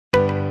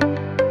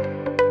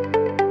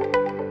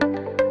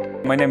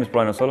My name is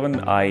Brian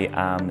O'Sullivan. I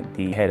am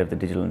the head of the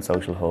Digital and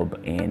Social Hub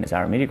in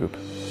Zahra Media Group.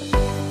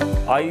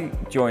 I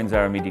joined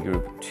Zahra Media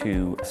Group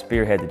to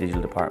spearhead the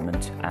digital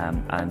department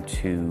and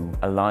to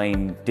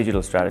align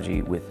digital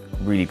strategy with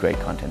really great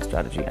content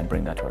strategy and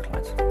bring that to our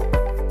clients.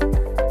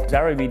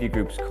 Zahra Media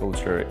Group's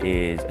culture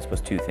is, I suppose,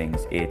 two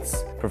things.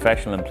 It's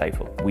professional and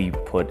playful. We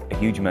put a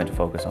huge amount of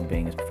focus on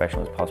being as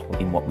professional as possible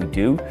in what we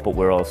do, but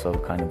we're also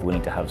kind of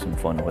willing to have some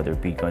fun, whether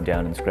it be going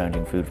down and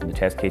scrounging food from the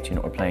test kitchen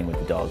or playing with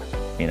the dog.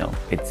 You know,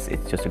 it's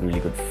just a really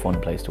good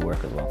fun place to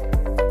work as well.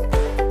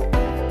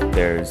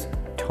 There's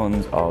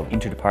tons of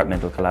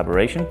interdepartmental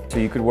collaboration. So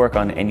you could work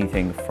on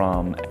anything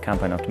from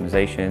campaign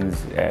optimizations,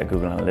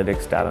 Google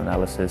Analytics, data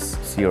analysis,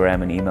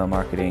 CRM and email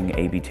marketing,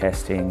 A/B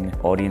testing,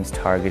 audience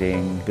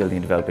targeting, building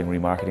and developing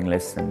remarketing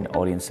lists and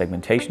audience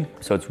segmentation.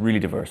 So it's really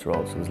diverse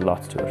role, so there's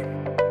lots to it.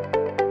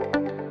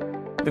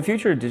 The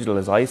future of digital,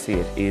 as I see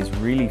it, is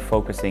really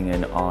focusing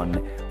in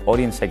on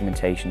audience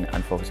segmentation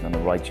and focusing on the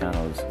right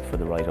channels for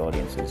the right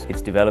audiences.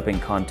 It's developing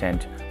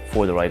content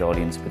for the right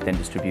audience, but then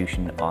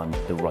distribution on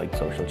the right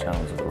social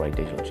channels or the right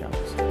digital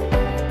channels.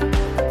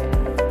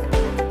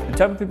 The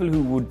type of people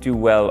who would do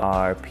well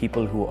are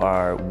people who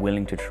are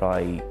willing to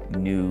try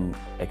new,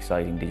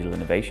 exciting digital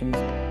innovations.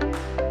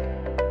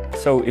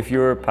 So if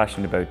you're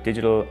passionate about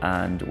digital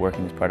and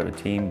working as part of a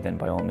team, then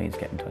by all means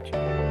get in touch.